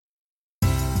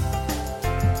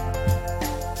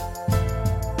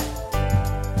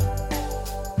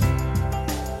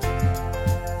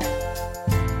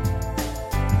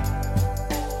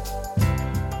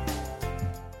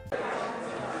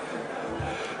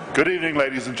Good evening,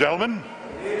 ladies and gentlemen.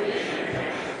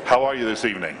 How are you this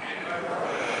evening?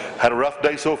 Had a rough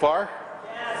day so far?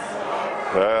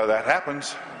 That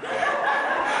happens.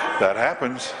 That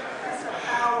happens.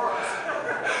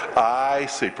 I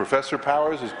see. Professor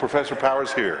Powers, is Professor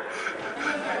Powers here?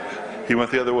 He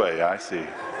went the other way, I see.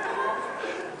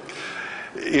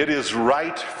 It is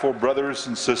right for brothers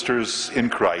and sisters in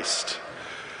Christ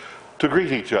to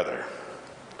greet each other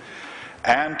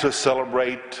and to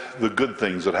celebrate the good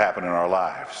things that happen in our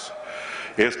lives.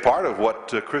 It's part of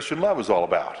what Christian love is all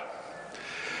about.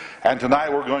 And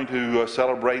tonight we're going to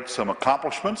celebrate some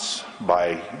accomplishments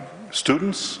by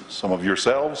students, some of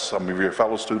yourselves, some of your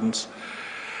fellow students.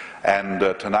 And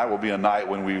tonight will be a night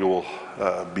when we will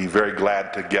be very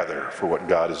glad together for what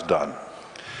God has done.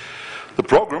 The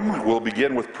program will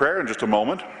begin with prayer in just a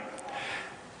moment.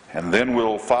 And then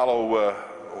we'll follow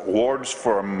awards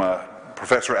from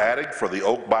Professor Addig for the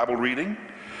Oak Bible reading,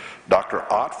 Dr.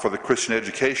 Ott for the Christian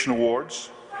Education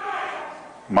Awards,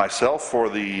 myself for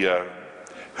the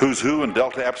Who's Who and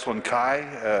Delta Epsilon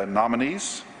Chi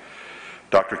nominees,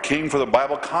 Dr. King for the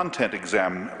Bible Content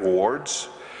Exam Awards,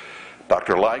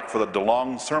 Dr. Like for the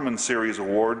DeLong Sermon Series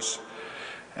Awards,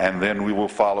 and then we will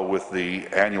follow with the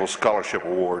Annual Scholarship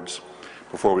Awards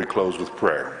before we close with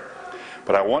prayer.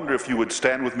 But I wonder if you would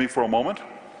stand with me for a moment.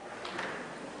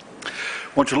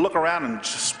 I want you to look around and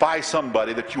spy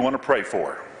somebody that you want to pray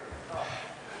for.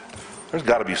 There's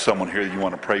got to be someone here that you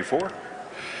want to pray for,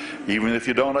 even if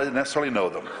you don't necessarily know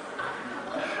them.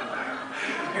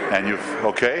 And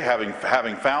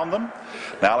having found them,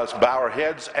 now let's bow our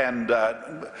heads and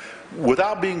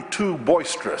without being too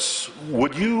boisterous,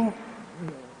 would you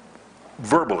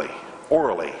verbally,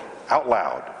 orally, out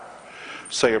loud,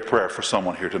 say a prayer for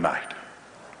someone here tonight?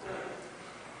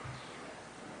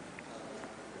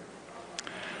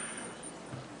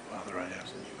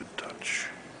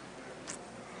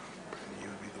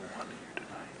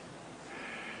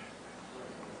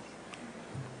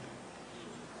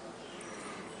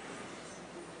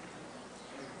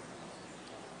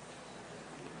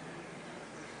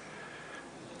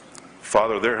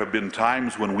 Father, there have been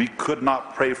times when we could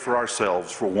not pray for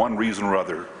ourselves for one reason or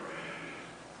other.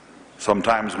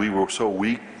 Sometimes we were so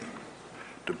weak,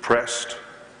 depressed.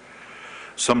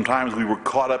 Sometimes we were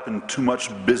caught up in too much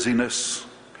busyness.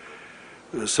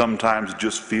 Sometimes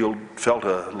just felt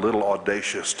a little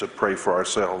audacious to pray for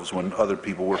ourselves when other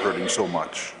people were hurting so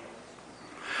much.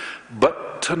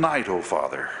 But tonight, oh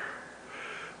Father,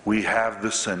 we have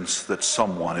the sense that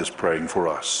someone is praying for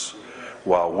us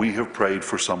while we have prayed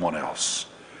for someone else.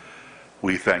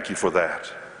 We thank you for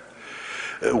that.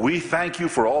 We thank you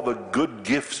for all the good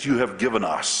gifts you have given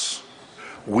us.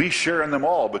 We share in them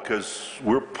all because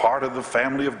we're part of the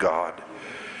family of God.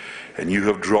 And you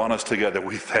have drawn us together.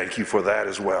 We thank you for that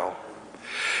as well.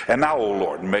 And now, O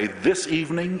Lord, may this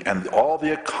evening and all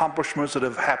the accomplishments that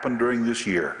have happened during this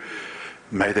year,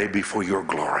 may they be for your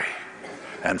glory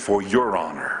and for your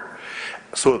honor,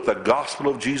 so that the gospel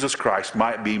of Jesus Christ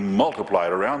might be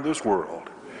multiplied around this world.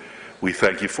 We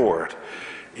thank you for it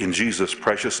in Jesus'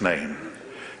 precious name.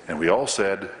 And we all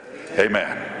said,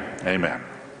 amen. Amen.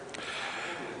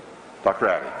 Dr.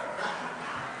 Addig.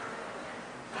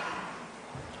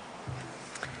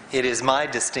 It is my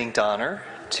distinct honor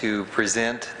to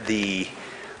present the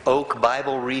Oak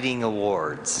Bible Reading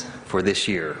Awards for this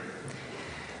year.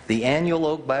 The annual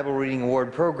Oak Bible Reading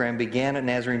Award program began at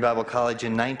Nazarene Bible College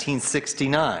in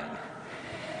 1969.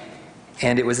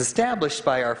 And it was established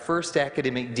by our first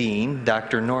academic dean,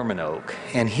 Dr. Norman Oak.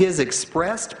 And his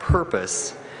expressed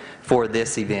purpose for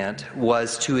this event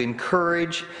was to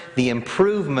encourage the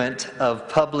improvement of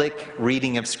public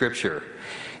reading of Scripture.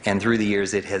 And through the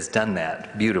years it has done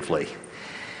that beautifully.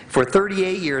 For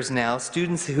 38 years now,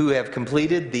 students who have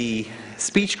completed the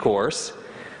speech course,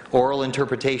 Oral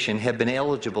Interpretation, have been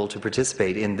eligible to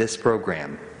participate in this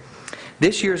program.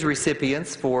 This year's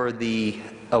recipients for the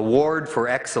Award for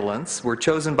Excellence were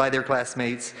chosen by their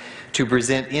classmates to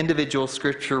present individual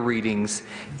scripture readings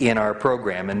in our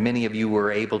program, and many of you were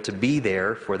able to be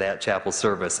there for that chapel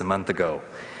service a month ago.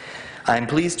 I'm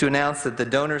pleased to announce that the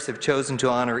donors have chosen to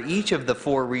honor each of the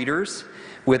 4 readers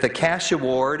with a cash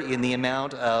award in the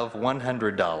amount of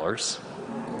 $100.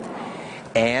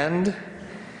 And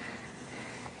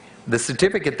the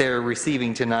certificate they're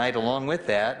receiving tonight, along with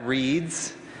that,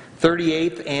 reads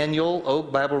 38th Annual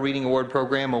Oak Bible Reading Award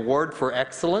Program Award for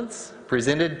Excellence,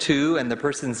 presented to, and the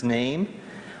person's name,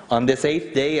 on this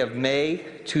 8th day of May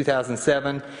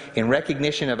 2007, in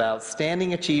recognition of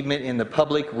outstanding achievement in the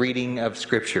public reading of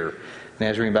Scripture.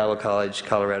 Nazarene Bible College,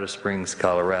 Colorado Springs,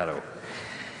 Colorado.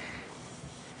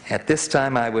 At this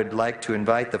time, I would like to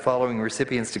invite the following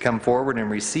recipients to come forward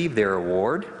and receive their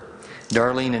award: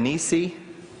 Darlene Anisi,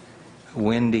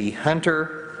 Wendy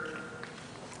Hunter,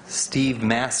 Steve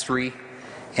Mastery,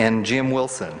 and Jim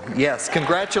Wilson. Yes,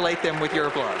 congratulate them with your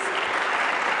applause.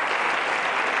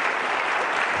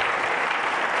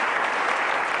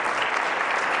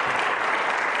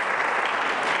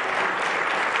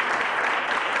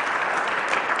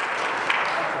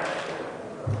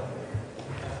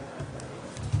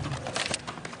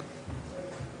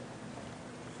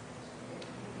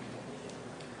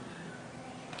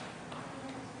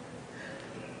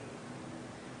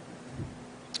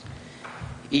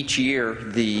 Each year,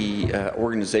 the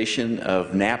organization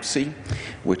of NAPSE,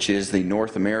 which is the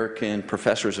North American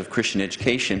Professors of Christian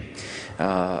Education,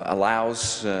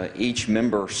 allows each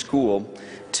member school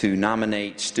to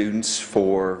nominate students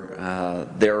for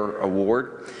their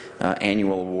award,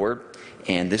 annual award.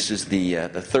 And this is the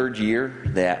third year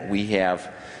that we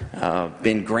have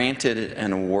been granted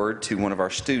an award to one of our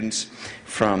students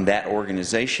from that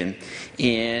organization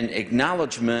in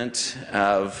acknowledgement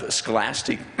of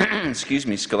scholastic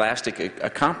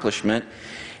accomplishment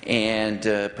and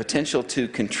potential to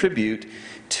contribute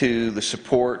to the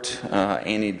support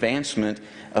and advancement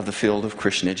of the field of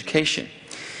Christian education.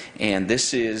 And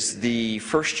this is the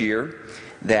first year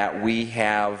that we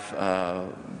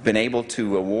have been able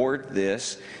to award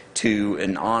this to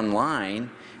an online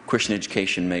Christian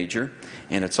education major,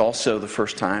 and it's also the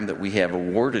first time that we have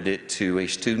awarded it to a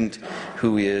student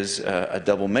who is a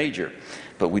double major.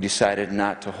 But we decided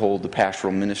not to hold the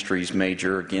pastoral ministries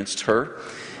major against her.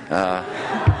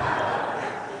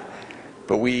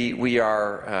 But we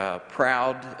are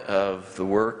proud of the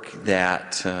work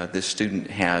that this student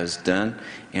has done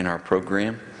in our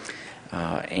program.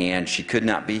 And she could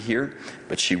not be here,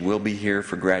 but she will be here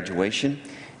for graduation.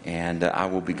 And I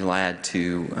will be glad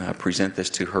to present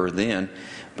this to her then.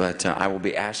 But I will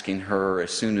be asking her as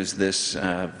soon as this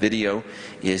video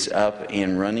is up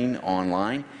and running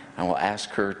online. I will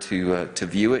ask her to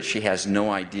view it. She has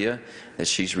no idea that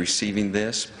she's receiving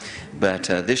this. But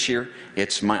this year,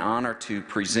 it's my honor to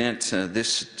present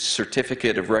this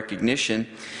certificate of recognition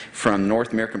from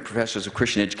North American Professors of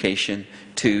Christian Education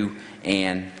to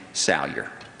Ann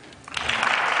Salyer.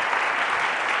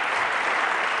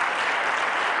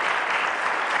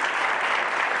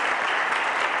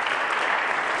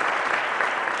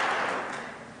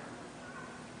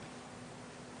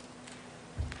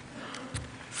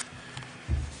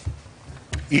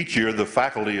 Each year, the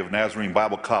faculty of Nazarene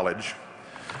Bible College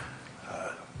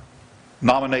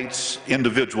nominates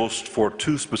individuals for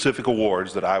two specific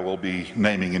awards that I will be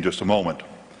naming in just a moment.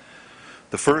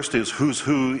 The first is Who's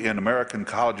Who in American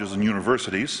Colleges and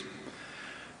Universities,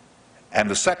 and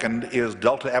the second is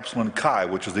Delta Epsilon Chi,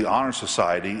 which is the Honor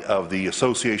Society of the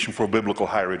Association for Biblical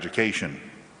Higher Education.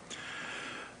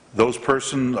 Those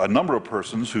persons, a number of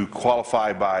persons who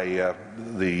qualify by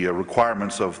the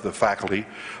requirements of the faculty,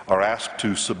 are asked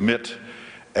to submit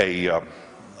a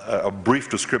brief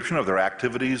description of their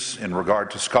activities in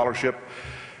regard to scholarship,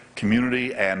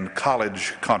 community, and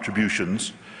college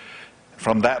contributions.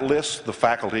 From that list, the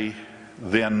faculty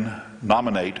then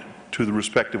nominate to the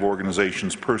respective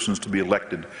organizations persons to be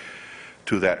elected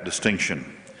to that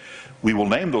distinction. We will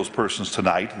name those persons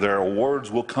tonight. Their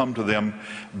awards will come to them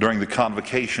during the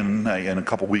convocation in a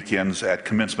couple weekends at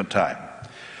commencement time.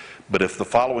 But if the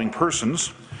following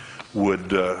persons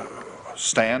would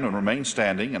stand and remain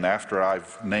standing, and after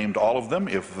I've named all of them,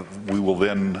 we will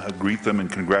then greet them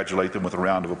and congratulate them with a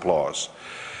round of applause.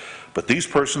 But these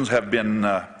persons have been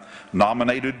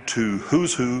nominated to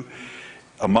Who's Who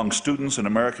among students in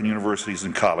American universities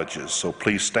and colleges. So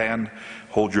please stand,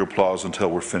 hold your applause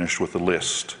until we're finished with the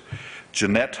list.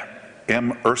 Jeanette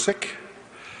M. Ersick,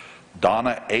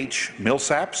 Donna H.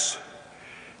 Millsaps,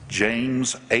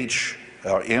 James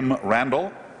M.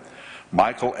 Randall,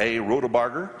 Michael A.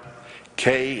 Rodebarger,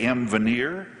 K. M.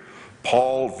 Veneer,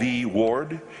 Paul V.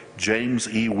 Ward,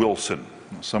 James E. Wilson.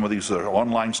 Some of these are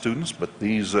online students, but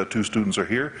these two students are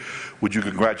here. Would you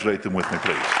congratulate them with me,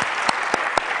 please?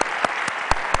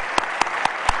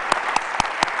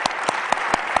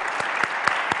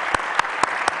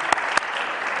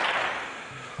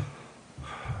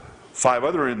 Five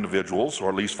other individuals, or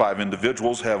at least five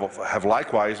individuals, have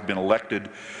likewise been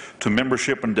elected to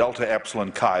membership in Delta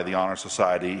Epsilon Chi, the Honor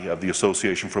Society of the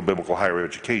Association for Biblical Higher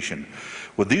Education.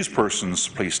 Would these persons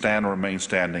please stand and remain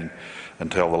standing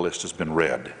until the list has been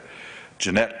read?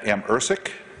 Jeanette M.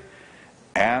 Ersick,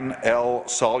 Ann L.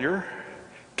 Salyer,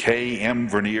 K. M.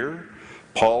 Vernier,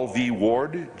 Paul V.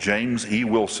 Ward, James E.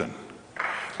 Wilson.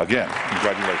 Again,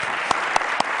 congratulations.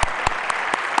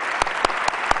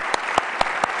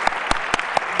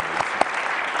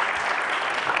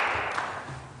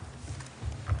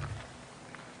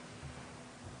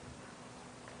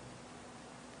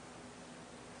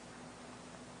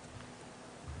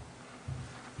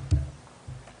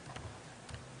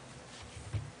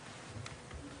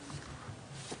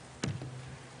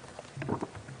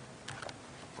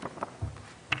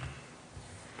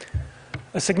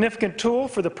 a significant tool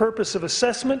for the purpose of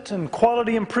assessment and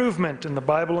quality improvement in the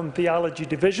Bible and Theology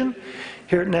Division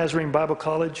here at Nazarene Bible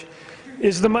College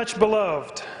is the much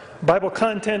beloved Bible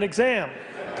Content Exam,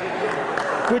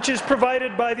 which is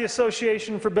provided by the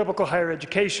Association for Biblical Higher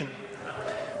Education.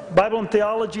 Bible and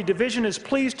Theology Division is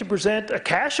pleased to present a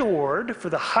cash award for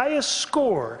the highest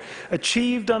score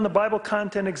achieved on the Bible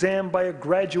Content Exam by a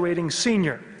graduating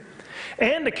senior,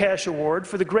 and a cash award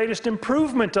for the greatest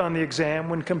improvement on the exam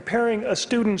when comparing a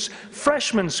student's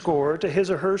freshman score to his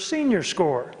or her senior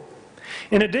score.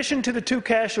 In addition to the 2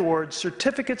 cash awards,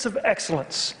 certificates of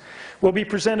excellence will be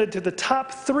presented to the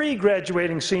top 3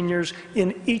 graduating seniors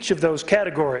in each of those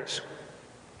categories.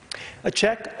 A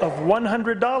check of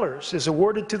 $100 is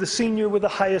awarded to the senior with the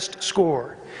highest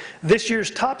score. This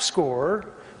year's top score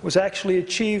was actually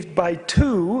achieved by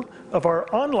 2 of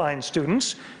our online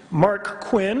students, Mark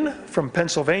Quinn from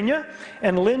Pennsylvania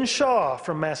and Lynn Shaw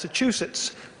from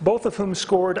Massachusetts, both of whom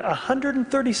scored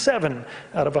 137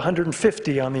 out of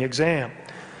 150 on the exam.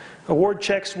 Award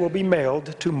checks will be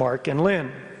mailed to Mark and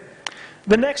Lynn.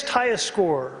 The next highest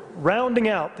score, rounding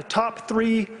out the top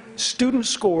 3 student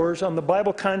scores on the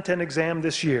Bible Content Exam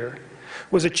this year,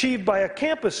 was achieved by a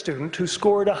campus student who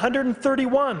scored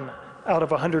 131 out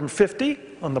of 150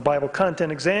 on the Bible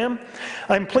Content Exam.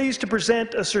 I'm pleased to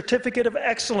present a certificate of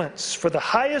excellence for the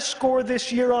highest score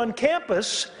this year on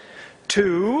campus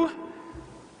to,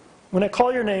 when I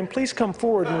call your name, please come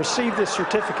forward and receive this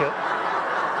certificate,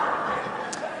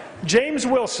 James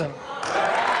Wilson.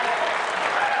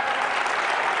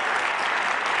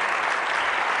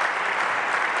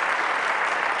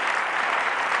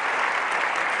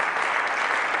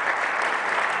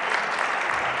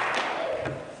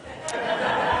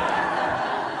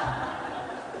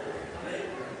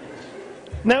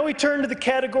 Now we turn to the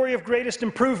category of greatest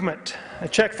improvement. A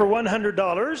check for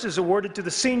 $100 is awarded to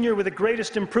the senior with the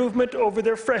greatest improvement over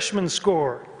their freshman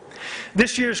score.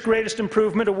 This year's greatest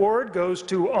improvement award goes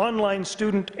to online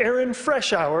student Aaron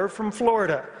Freshour from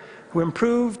Florida, who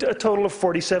improved a total of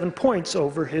 47 points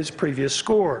over his previous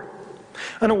score.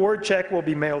 An award check will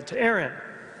be mailed to Aaron.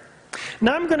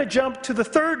 Now I'm going to jump to the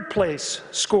 3rd place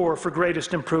score for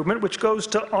greatest improvement, which goes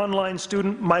to online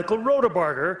student Michael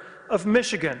Rodebarger of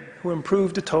Michigan, who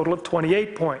improved a total of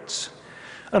 28 points.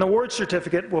 An award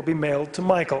certificate will be mailed to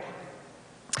Michael.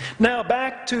 Now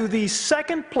back to the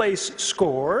 2nd place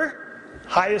score,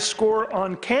 highest score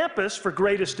on campus for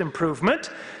greatest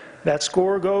improvement. That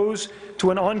score goes to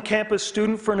an on-campus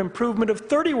student for an improvement of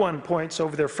 31 points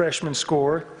over their freshman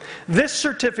score. This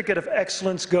certificate of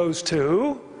excellence goes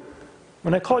to,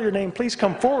 when I call your name, please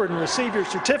come forward and receive your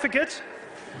certificate,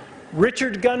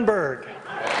 Richard Gunberg.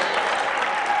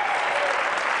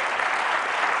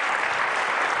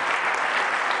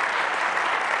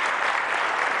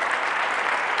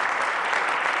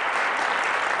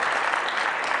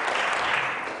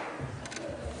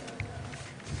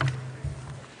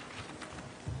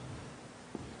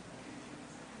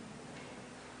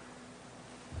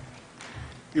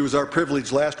 It was our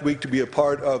privilege last week to be a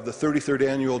part of the 33rd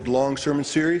Annual DeLong Sermon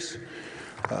Series.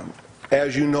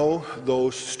 As you know,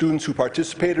 those students who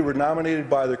participated were nominated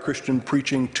by the Christian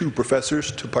Preaching 2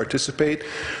 professors to participate.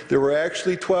 There were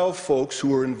actually 12 folks who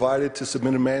were invited to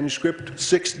submit a manuscript.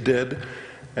 6 did,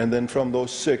 and then from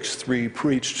those 6, 3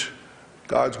 preached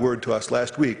God's Word to us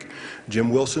last week. Jim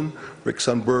Wilson, Rick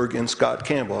Sundberg, and Scott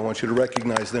Campbell. I want you to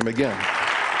recognize them again.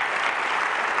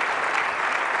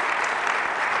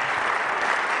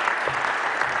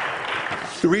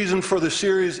 The reason for the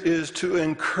series is to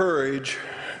encourage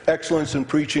excellence in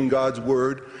preaching God's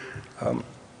Word.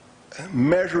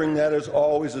 Measuring that is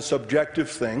always a subjective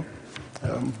thing,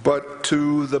 but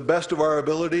to the best of our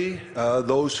ability,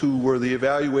 those who were the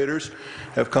evaluators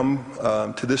have come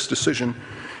to this decision.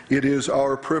 It is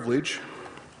our privilege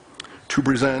to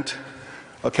present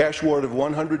a cash award of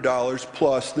 $100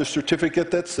 plus this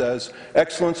certificate that says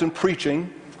Excellence in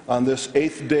Preaching on this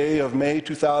 8th day of May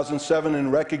 2007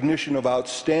 in recognition of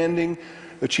outstanding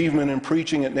achievement in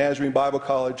preaching at Nazarene Bible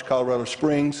College, Colorado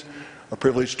Springs. A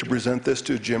privilege to present this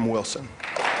to Jim Wilson.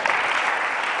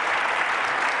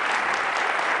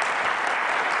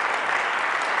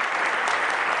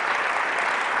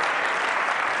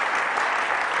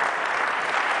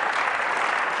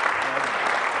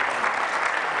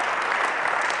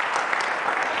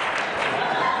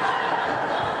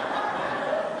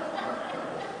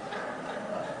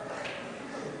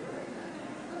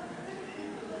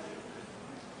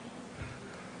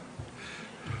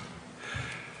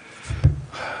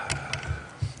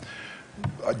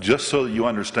 Just so that you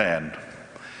understand,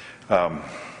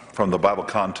 from the Bible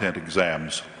content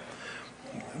exams,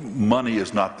 money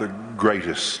is not the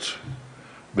greatest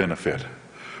benefit.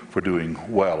 for doing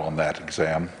well on that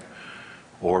exam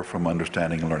or from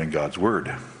understanding and learning God's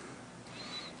Word.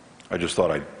 I just thought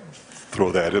I'd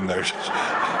throw that in there.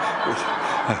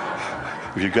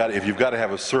 If you've got to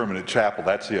have a sermon at chapel,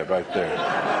 that's it right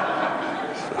there.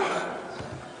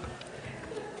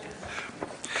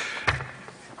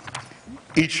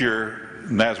 Each year,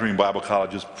 Nazarene Bible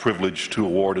College is privileged to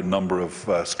award a number of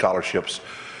scholarships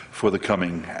for the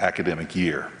coming academic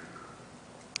year.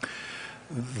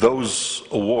 Those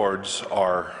awards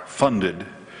are funded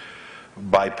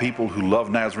by people who love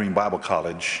Nazarene Bible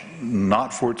College,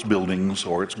 not for its buildings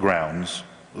or its grounds,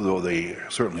 though they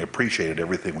certainly appreciated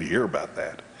everything we hear about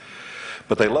that.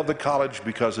 But they love the college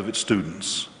because of its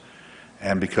students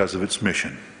and because of its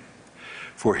mission.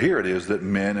 For here it is that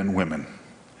men and women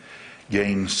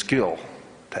gain skill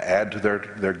to add to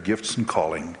their gifts and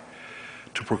calling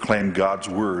to proclaim God's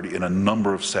Word in a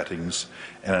number of settings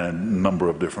and in a number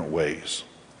of different ways.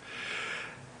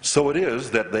 So it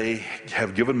is that they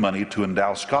have given money to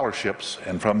endow scholarships,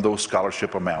 and from those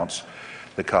scholarship amounts,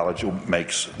 the college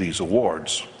makes these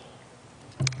awards.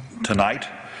 Tonight,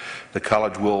 the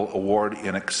college will award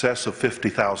in excess of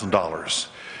 $50,000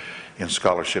 in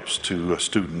scholarships to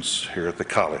students here at the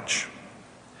college.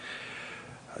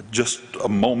 Just a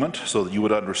moment so that you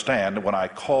would understand, when I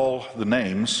call the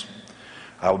names,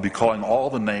 I will be calling all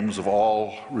the names of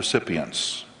all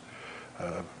recipients.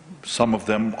 Some of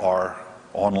them are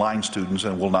online students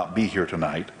and will not be here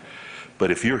tonight. But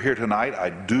if you're here tonight,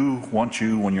 I do want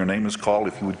you, when your name is called,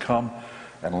 if you would come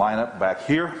and line up back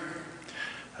here.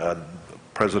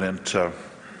 President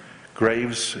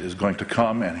Graves is going to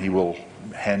come and he will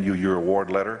hand you your award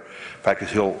letter. In fact,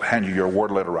 he'll hand you your award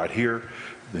letter right here.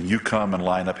 Then you come and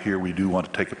line up here. We do want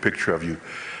to take a picture of you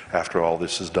after all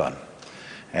this is done.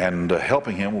 And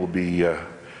helping him will be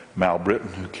Mal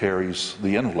Britton, who carries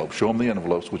the envelope. Show him the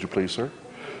envelopes, would you please, sir?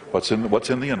 What's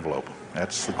in the envelope?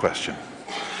 That's the question.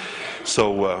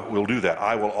 So we'll do that.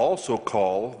 I will also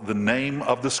call the name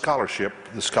of the scholarship.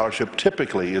 The scholarship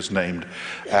typically is named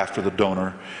after the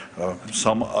donor,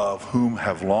 some of whom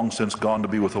have long since gone to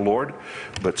be with the Lord,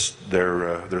 but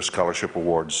their scholarship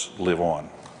awards live on.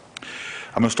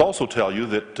 I must also tell you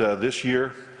that this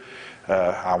year,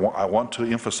 I want to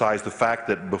emphasize the fact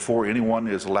that before anyone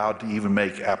is allowed to even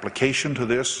make application to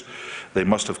this, they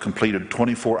must have completed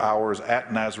 24 hours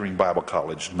at Nazarene Bible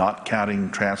College, not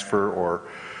counting transfer or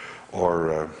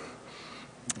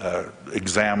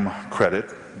exam credit,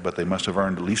 but they must have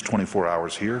earned at least 24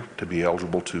 hours here to be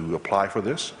eligible to apply for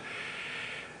this.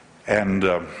 And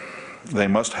they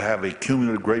must have a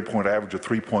cumulative grade point average of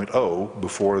 3.0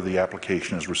 before the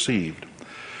application is received.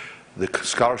 The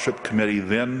scholarship committee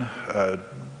then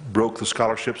broke the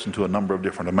scholarships into a number of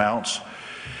different amounts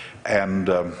and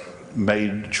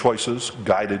made choices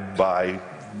guided by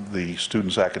the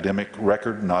student's academic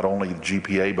record, not only the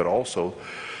GPA but also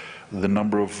the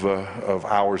number of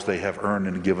hours they have earned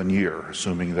in a given year,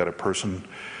 assuming that a person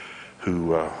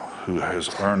who has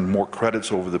earned more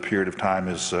credits over the period of time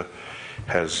has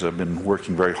been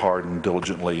working very hard and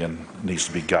diligently and needs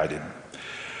to be guided.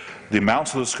 The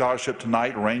amounts of the scholarship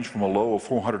tonight range from a low of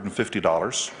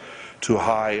 $450 to a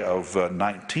high of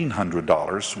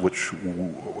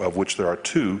 $1,900, of which there are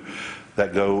two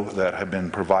that have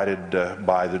been provided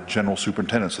by the general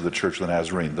superintendents of the Church of the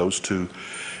Nazarene. Those two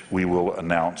we will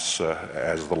announce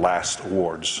as the last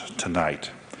awards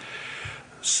tonight.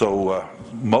 So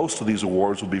most of these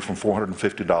awards will be from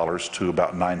 $450 to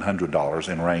about $900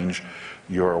 in range.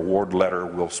 Your award letter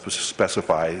will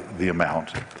specify the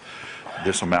amount.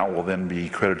 This amount will then be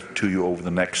credited to you over the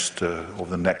next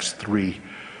 3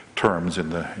 terms in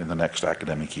the next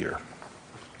academic year.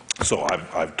 So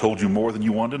I've told you more than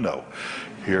you wanted to know.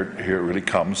 Here it really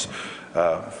comes.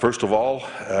 First of all,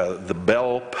 the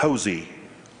Bell Posey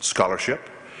Scholarship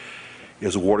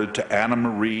is awarded to Anna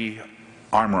Marie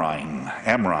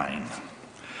Amrine.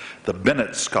 The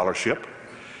Bennett Scholarship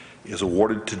is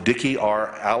awarded to Dickie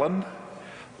R. Allen,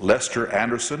 Lester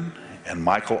Anderson, and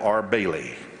Michael R.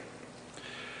 Bailey.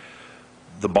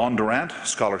 The Bondurant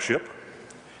Scholarship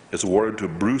is awarded to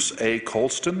Bruce A.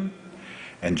 Colston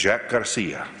and Jack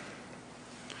Garcia.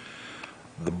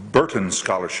 The Burton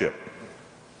Scholarship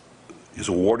is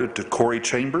awarded to Corey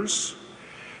Chambers,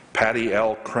 Patty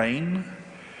L. Crane,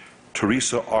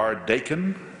 Teresa R.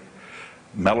 Dakin,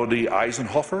 Melody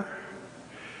Eisenhofer,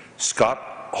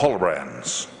 Scott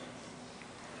Hollebrands.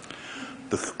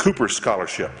 The Cooper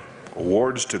Scholarship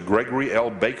awards to Gregory L.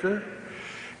 Baker,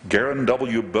 Garen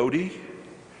W. Bodie,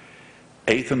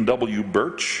 Ethan W.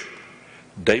 Birch,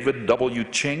 David W.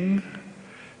 Ching,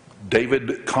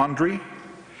 David Condry,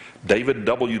 David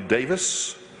W.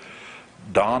 Davis,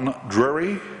 Don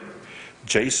Drury,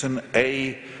 Jason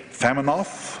A.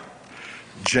 Faminoff,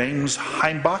 James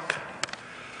Heimbach,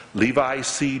 Levi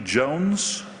C.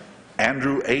 Jones,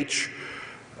 Andrew H.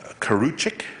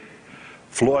 Karuchik,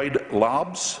 Floyd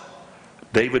Lobbs,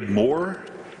 David Moore,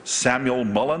 Samuel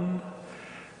Mullen,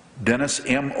 Dennis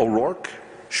M. O'Rourke,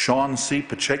 Sean C.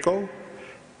 Pacheco,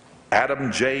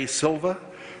 Adam J. Silva,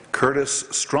 Curtis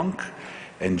Strunk,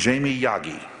 and Jamie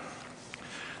Yagi.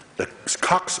 The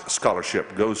Cox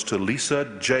Scholarship goes to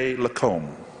Lisa J.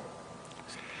 Lacombe.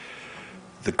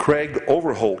 The Craig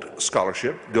Overholt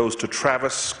Scholarship goes to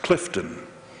Travis Clifton.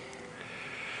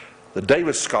 The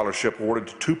Davis Scholarship awarded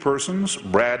to two persons,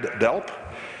 Brad Delp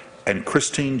and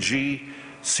Christine G.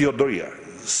 Ciordia.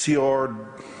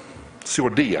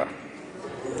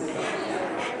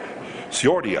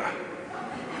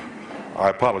 I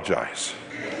apologize.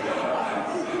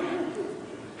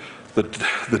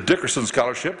 The Dickerson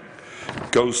Scholarship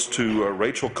goes to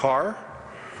Rachel Carr,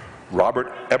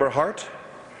 Robert Eberhardt,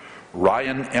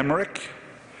 Ryan Emmerich,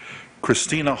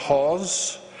 Christina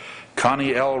Hawes,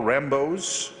 Connie L.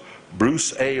 Rambos,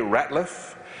 Bruce A.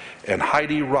 Ratliff, and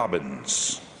Heidi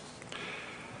Robbins.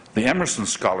 The Emerson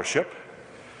Scholarship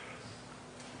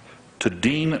to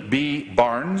Dean B.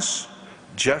 Barnes,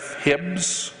 Jeff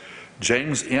Hibbs,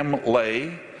 James M.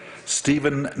 Lay,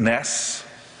 Stephen Ness.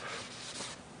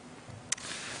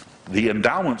 The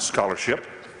Endowment Scholarship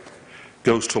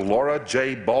goes to Laura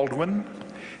J. Baldwin,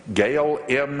 Gail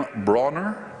M.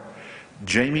 Brawner,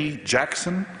 Jamie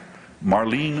Jackson,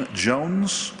 Marlene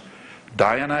Jones,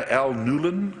 Diana L.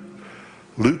 Newland,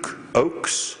 Luke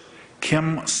Oakes,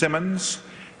 Kim Simmons,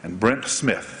 and Brent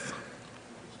Smith.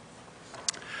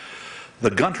 The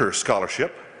Gunter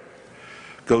Scholarship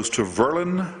goes to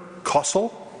Verlin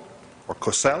Kossel, or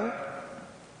Kossel,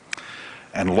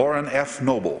 and Lauren F.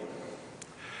 Noble.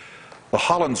 The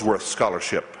Hollingsworth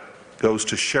Scholarship goes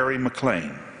to Sherry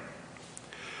McLean.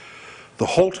 The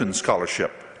Holton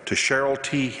Scholarship to Cheryl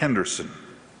T. Henderson.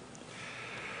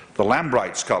 The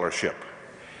Lambright Scholarship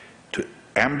to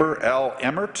Amber L.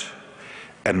 Emmert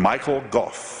and Michael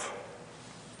Goff.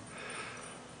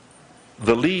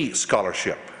 The Lee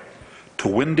Scholarship to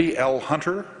Wendy L.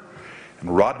 Hunter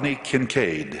and Rodney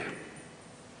Kincaid.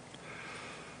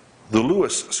 The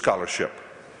Lewis Scholarship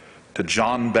to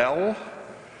John Bell,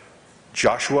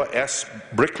 Joshua S.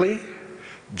 Brickley,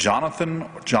 Jonathan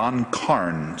John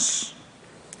Carnes.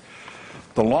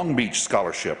 The Long Beach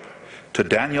Scholarship to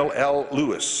Daniel L.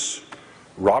 Lewis,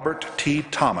 Robert T.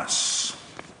 Thomas.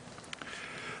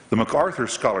 The MacArthur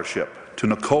Scholarship to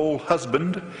Nicole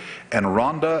Husband and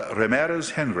Rhonda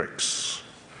Ramirez Hendricks.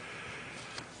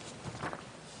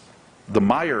 The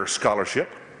Meyer Scholarship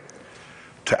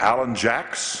to Alan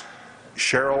Jacks,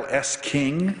 Cheryl S.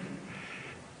 King,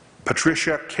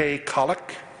 Patricia K.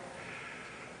 Collick,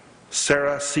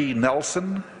 Sarah C.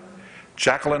 Nelson,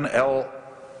 Jacqueline L.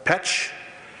 Petch,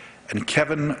 and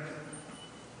Kevin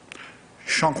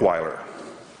Schunkweiler.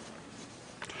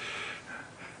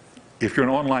 If you're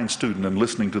an online student and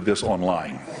listening to this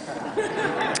online,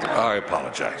 I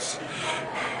apologize.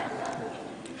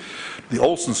 The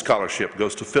Olson Scholarship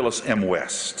goes to Phyllis M.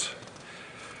 West.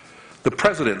 The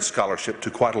President's Scholarship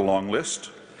to quite a long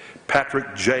list: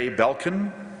 Patrick J.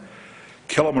 Belkin,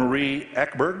 Killa Marie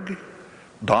Ekberg,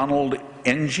 Donald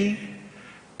Engie,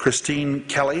 Christine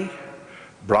Kelly,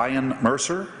 Brian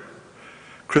Mercer,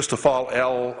 Christopher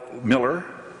L. Miller,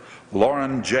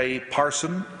 Lauren J.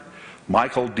 Parson,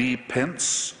 Michael D.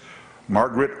 Pence,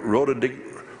 Margaret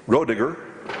Rodiger,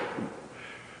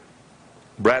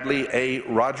 Bradley A.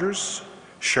 Rogers,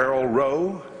 Cheryl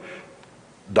Rowe,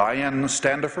 Diane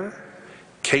Standifer,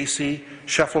 Casey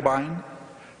Scheffelbein,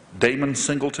 Damon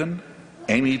Singleton,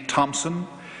 Amy Thompson,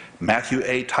 Matthew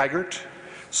A. Tigert,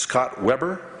 Scott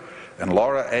Weber, and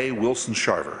Laura A.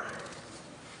 Wilson-Sharver.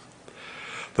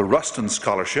 The Ruston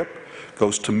Scholarship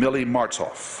goes to Millie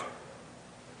Martzoff.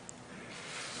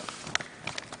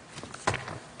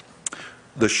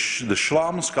 The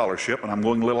Schlamm Scholarship, and I'm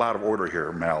going a little out of order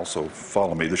here, Mal, so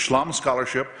follow me. The Schlamm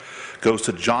Scholarship goes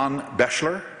to John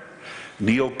Beschler,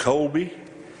 Neil Colby,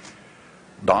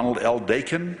 Donald L.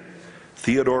 Dakin,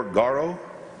 Theodore Garrow,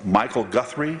 Michael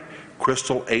Guthrie,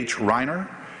 Crystal H. Reiner,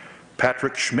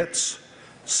 Patrick Schmitz,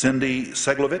 Cindy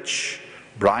Seglovich,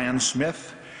 Brian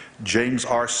Smith, James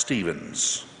R.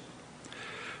 Stevens.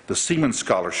 The Seaman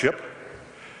Scholarship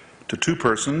to two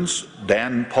persons,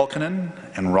 Dan Pulkinen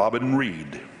and Robin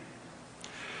Reed.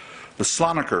 The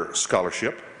Sloniker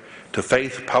Scholarship to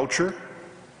Faith Poucher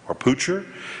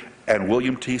and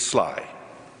William T. Sly.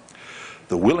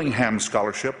 The Willingham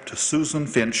Scholarship to Susan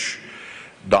Finch,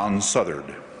 Don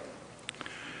Southard.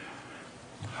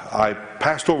 I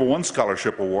passed over one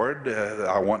scholarship award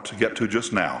I want to get to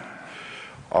just now.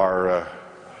 Our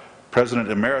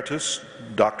President Emeritus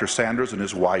Dr. Sanders and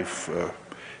his wife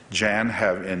Jan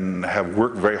have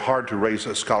worked very hard to raise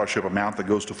a scholarship amount that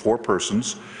goes to 4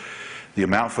 persons. The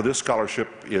amount for this scholarship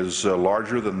is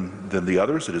larger than the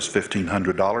others. It is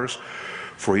 $1,500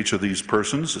 for each of these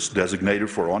persons. It's designated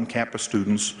for on-campus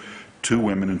students, 2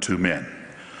 women and 2 men.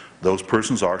 Those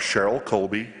persons are Cheryl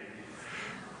Colby,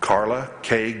 Carla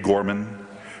K. Gorman,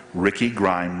 Ricky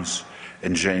Grimes,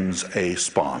 and James A.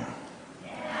 Spahn.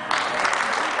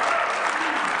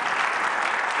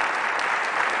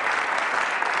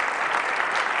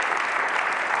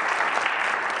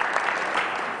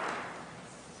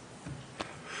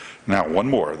 Now, one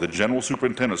more, the General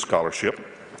Superintendent Scholarship.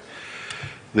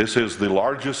 This is the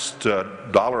largest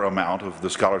dollar amount of the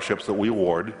scholarships that we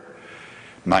award,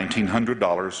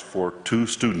 $1,900 for 2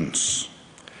 students.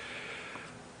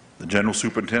 The General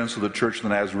Superintendents of the Church of the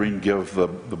Nazarene give the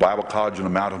Bible College an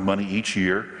amount of money each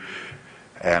year,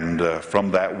 and from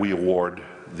that we award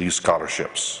these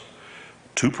scholarships.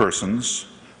 2 persons,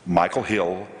 Michael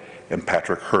Hill and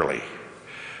Patrick Hurley,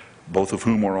 both of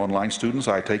whom are online students,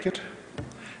 I take it.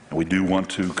 And we do want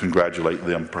to congratulate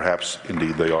them. Perhaps,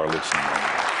 indeed, they are listening.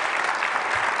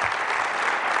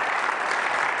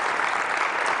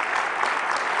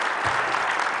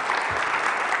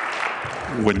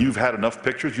 When you've had enough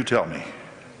pictures, you tell me.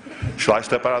 Shall I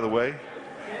step out of the way?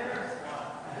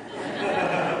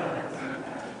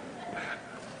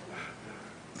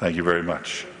 Thank you very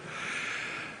much.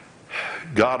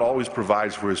 God always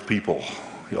provides for His people.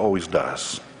 He always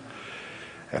does.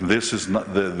 And this is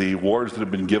not, the awards that have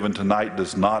been given tonight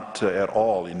does not at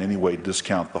all in any way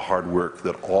discount the hard work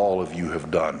that all of you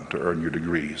have done to earn your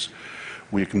degrees.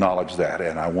 We acknowledge that,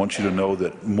 and I want you to know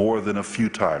that more than a few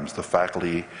times the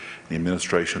faculty, the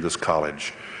administration of this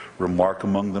college remark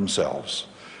among themselves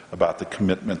about the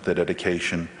commitment, the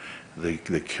dedication, the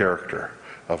character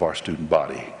of our student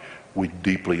body. We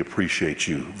deeply appreciate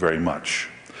you very much.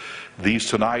 These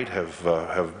tonight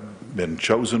have been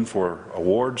chosen for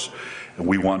awards, and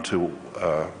we want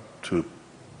to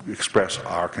express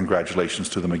our congratulations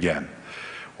to them again.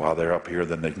 While they're up here,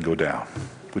 then they can go down.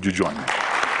 Would you join me?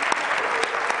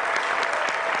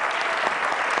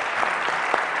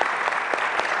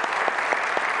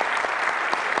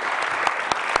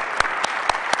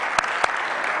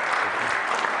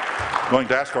 I'm going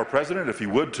to ask our president, if he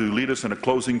would, to lead us in a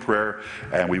closing prayer,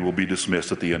 and we will be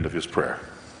dismissed at the end of his prayer.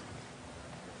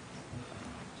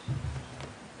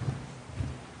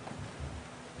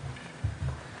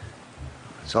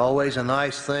 It's always a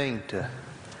nice thing to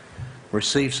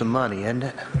receive some money, isn't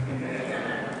it?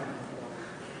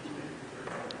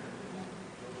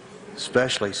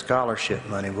 Especially scholarship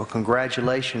money. Well,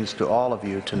 congratulations to all of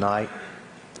you tonight.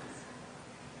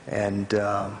 And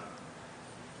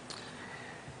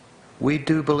we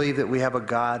do believe that we have a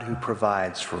God who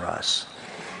provides for us.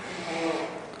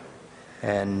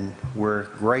 And we're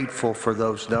grateful for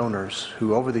those donors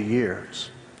who, over the years,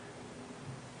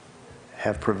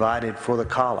 have provided for the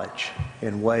college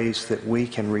in ways that we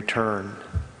can return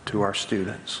to our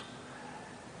students.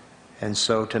 And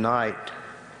so tonight,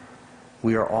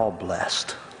 we are all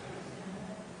blessed.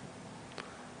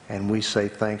 And we say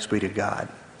thanks be to God.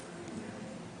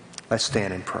 Let's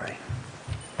stand and pray.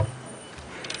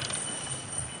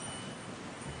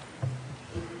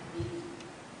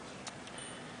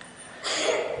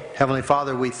 Heavenly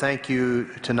Father, we thank you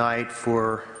tonight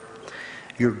for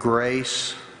your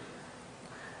grace,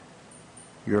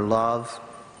 your love,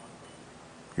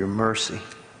 your mercy,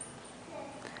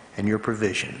 and your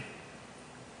provision.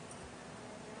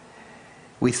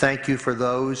 We thank you for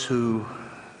those who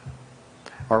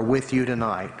are with you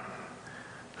tonight,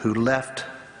 who left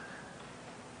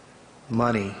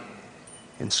money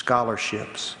in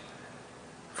scholarships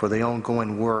for the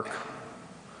ongoing work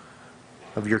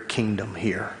of your kingdom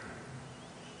here.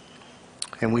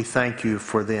 And we thank you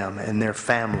for them and their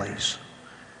families.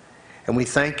 And we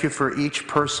thank you for each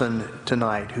person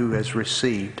tonight who has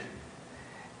received.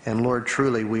 And Lord,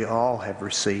 truly we all have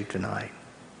received tonight.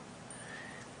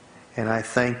 And I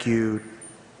thank you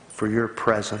for your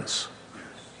presence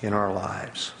in our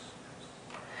lives.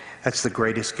 That's the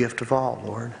greatest gift of all,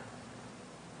 Lord.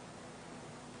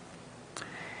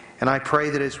 And I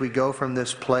pray that as we go from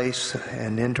this place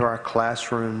and into our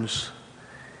classrooms,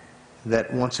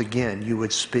 that once again you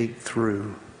would speak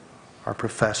through our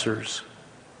professors.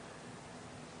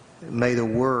 May the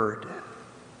Word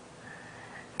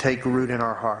take root in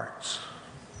our hearts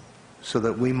so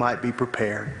that we might be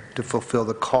prepared to fulfill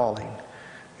the calling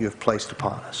you have placed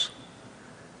upon us.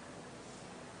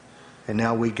 And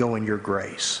now we go in your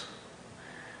grace,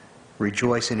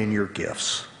 rejoicing in your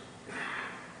gifts.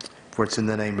 For it's in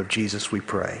the name of Jesus we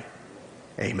pray.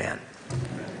 Amen.